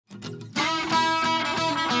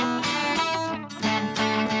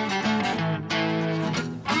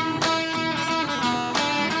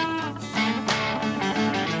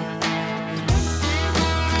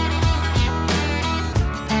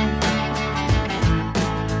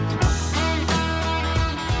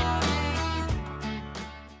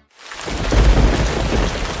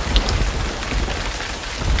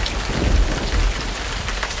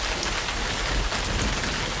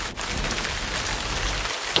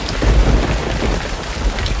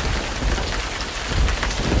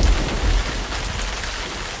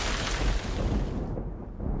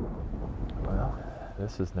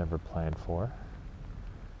this is never planned for.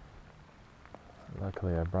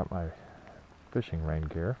 Luckily I brought my fishing rain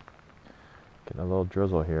gear. Getting a little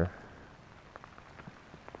drizzle here.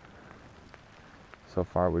 So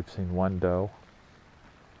far we've seen one doe.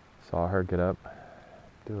 Saw her get up,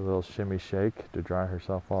 do a little shimmy shake to dry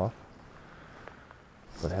herself off,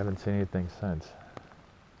 but haven't seen anything since.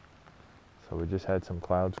 So we just had some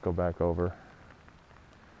clouds go back over.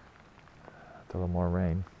 A little more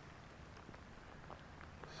rain.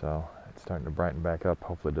 So it's starting to brighten back up.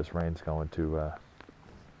 Hopefully this rain's going to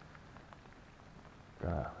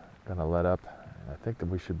gonna let up. And I think that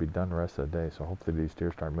we should be done the rest of the day. So hopefully these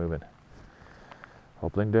deer start moving.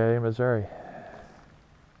 Opening day in Missouri.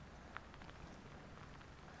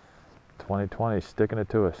 2020 sticking it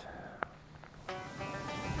to us.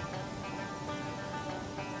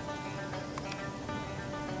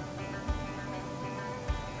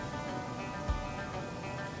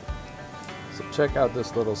 So check out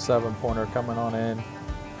this little 7-pointer coming on in.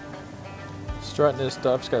 Strutting his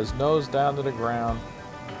stuff. He's got his nose down to the ground.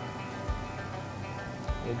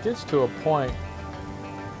 It gets to a point.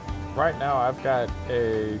 Right now I've got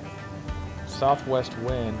a southwest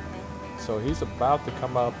wind, so he's about to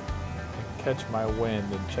come up and catch my wind,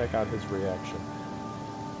 and check out his reaction.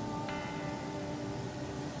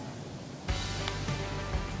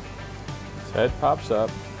 His head pops up.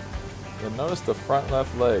 You'll notice the front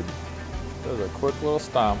left leg does a quick little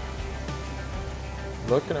stomp,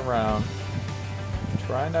 looking around,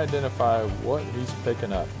 trying to identify what he's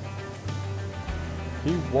picking up.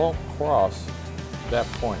 He won't cross that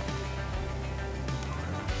point.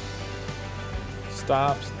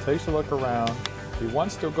 Stops, takes a look around. He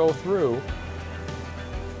wants to go through,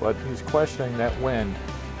 but he's questioning that wind.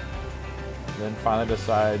 Then finally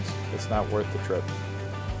decides it's not worth the trip.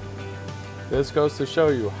 This goes to show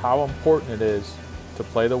you how important it is to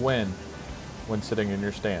play the wind when sitting in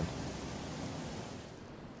your stand.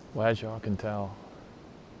 Well, as y'all can tell,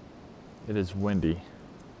 it is windy.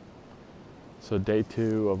 So day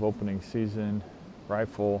 2 of opening season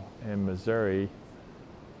rifle in Missouri,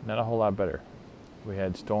 not a whole lot better. We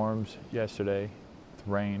had storms yesterday with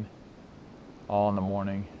rain all in the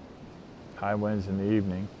morning, high winds in the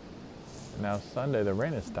evening. And now Sunday the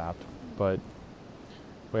rain has stopped, but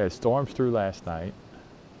we had storms through last night,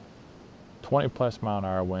 20+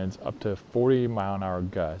 mile-an-hour winds, up to 40 mile-an-hour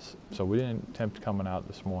gusts. So we didn't attempt coming out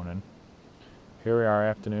this morning. Here we are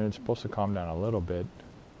afternoon, it's supposed to calm down a little bit.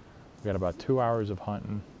 We got about 2 hours of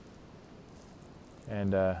hunting,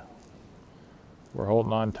 and we're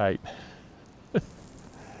holding on tight.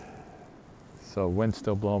 So wind's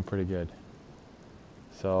still blowing pretty good.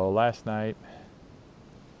 So last night,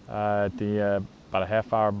 at the about a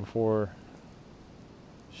half hour before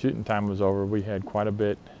shooting time was over, we had quite a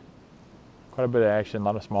bit of action. A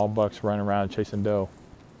lot of small bucks running around chasing doe.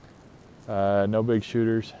 No big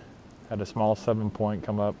shooters. Had a small 7-point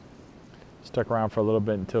come up. Stuck around for a little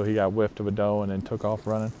bit until he got whiffed of a doe and then took off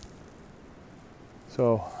running.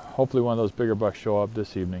 So hopefully one of those bigger bucks show up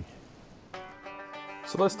this evening.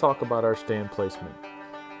 So let's talk about our stand placement.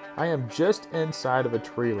 I am just inside of a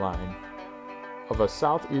tree line of a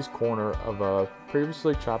southeast corner of a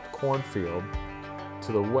previously chopped cornfield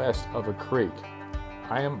to the west of a creek.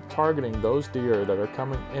 I am targeting those deer that are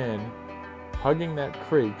coming in, hugging that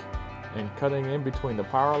creek and cutting in between the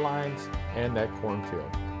power lines and that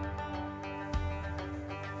cornfield.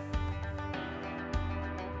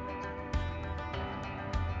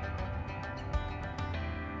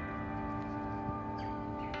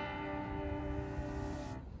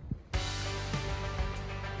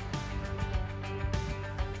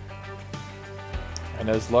 And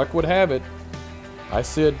as luck would have it, I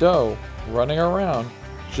see a doe running around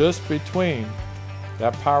just between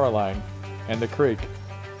that power line and the creek.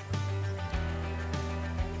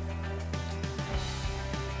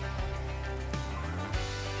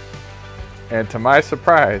 And to my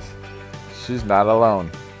surprise, she's not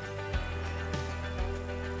alone.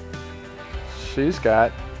 She's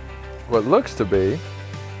got what looks to be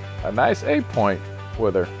a nice 8-point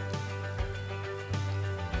with her.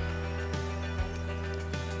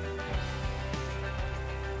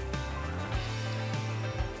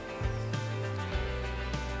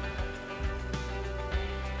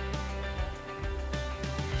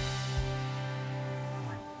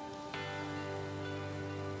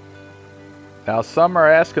 Now some are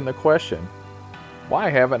asking the question, why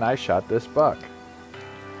haven't I shot this buck?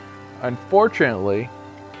 Unfortunately,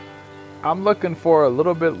 I'm looking for a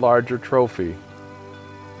little bit larger trophy,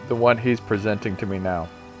 the one he's presenting to me now.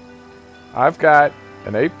 I've got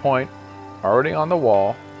an 8-point already on the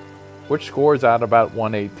wall, which scores out about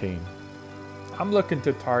 118. I'm looking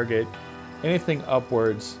to target anything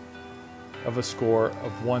upwards of a score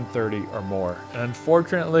of 130 or more. And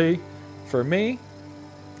unfortunately for me,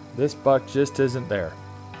 this buck just isn't there.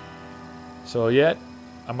 So yet,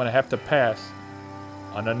 I'm gonna have to pass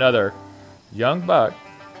on another young buck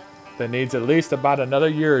that needs at least about another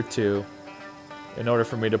year or two in order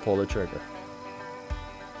for me to pull the trigger.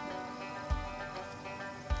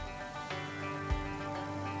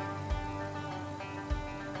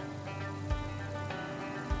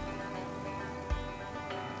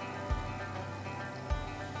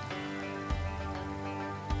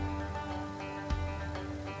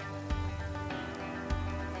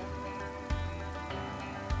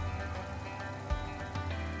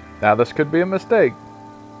 Now this could be a mistake,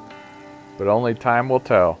 but only time will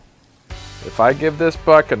tell. If I give this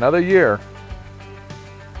buck another year,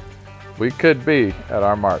 we could be at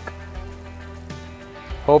our mark.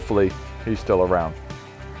 Hopefully, he's still around.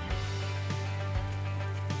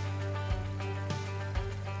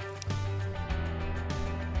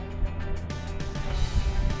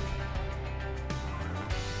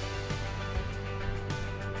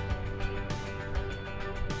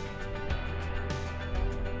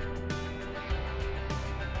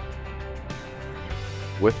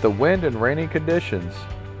 With the wind and rainy conditions,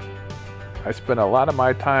 I spend a lot of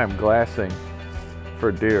my time glassing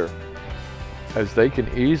for deer, as they can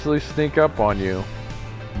easily sneak up on you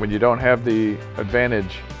when you don't have the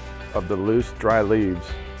advantage of the loose, dry leaves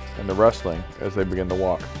and the rustling as they begin to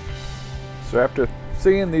walk. So after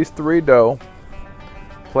seeing these 3 doe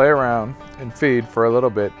play around and feed for a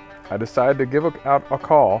little bit, I decided to give out a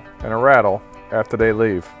call and a rattle after they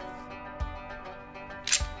leave.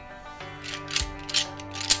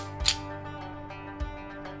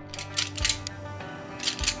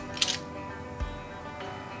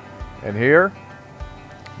 And here,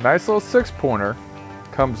 nice little 6-pointer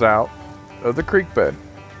comes out of the creek bed.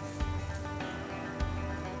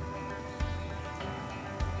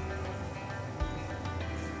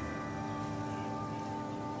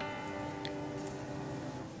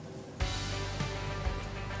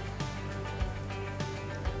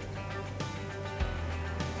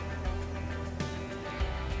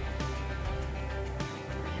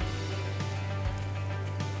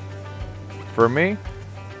 For me,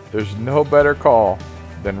 there's no better call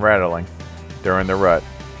than rattling during the rut.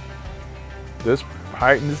 This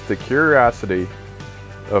heightens the curiosity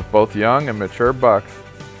of both young and mature bucks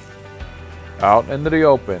out into the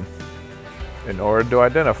open in order to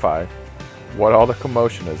identify what all the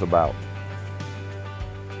commotion is about.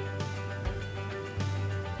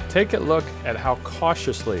 Take a look at how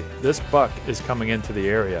cautiously this buck is coming into the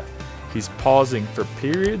area. He's pausing for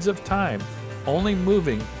periods of time, only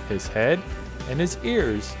moving his head and his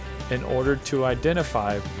ears in order to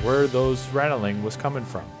identify where those rattling was coming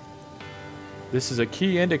from. This is a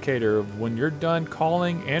key indicator of when you're done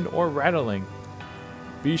calling and or rattling.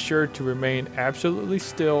 Be sure to remain absolutely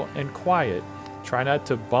still and quiet. Try not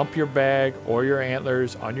to bump your bag or your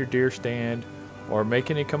antlers on your deer stand or make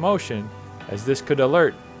any commotion, as this could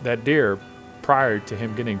alert that deer prior to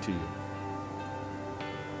him getting to you.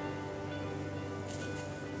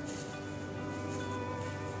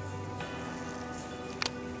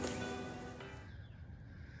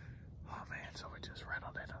 So we just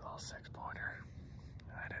rattled in a little 6-pointer.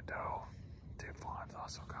 I had a doe. 2 fawns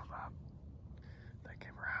also come up. They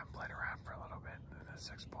came around, played around for a little bit, and then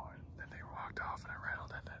 6-point. Then they walked off and I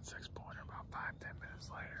rattled in that 6-pointer about 5-10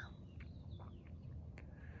 minutes later.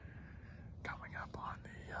 Coming up on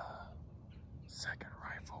the second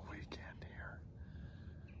rifle weekend here.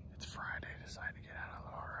 It's Friday, decided to get out a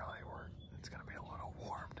little early. It's going to be a little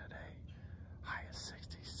warm today. High is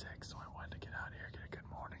 66, so I wanted to get out here, get a good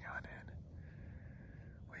morning on in.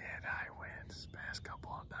 We had high winds past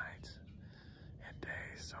couple of nights and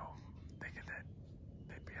days, so thinking that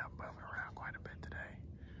they'd be up moving around quite a bit today.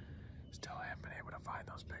 Still haven't been able to find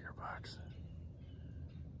those bigger bucks.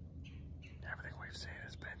 Everything we've seen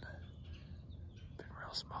has been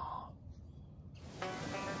real small.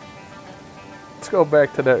 Let's go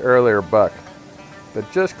back to that earlier buck that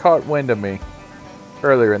just caught wind of me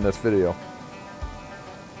earlier in this video.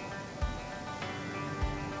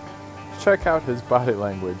 Check out his body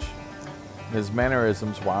language and his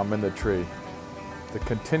mannerisms while I'm in the tree. The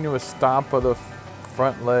continuous stomp of the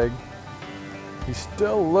front leg. He's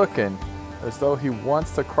still looking as though he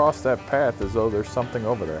wants to cross that path, as though there's something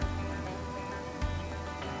over there.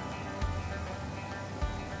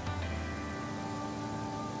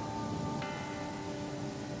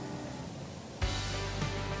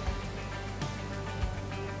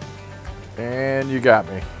 And you got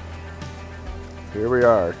me. Here we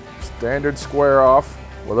are. Standard square off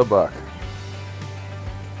with a buck.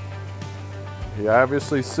 He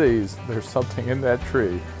obviously sees there's something in that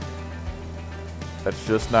tree that's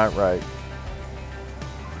just not right.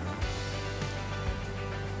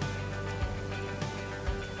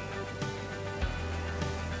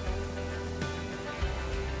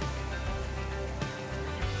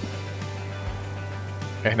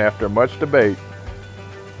 And after much debate,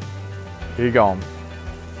 he gone.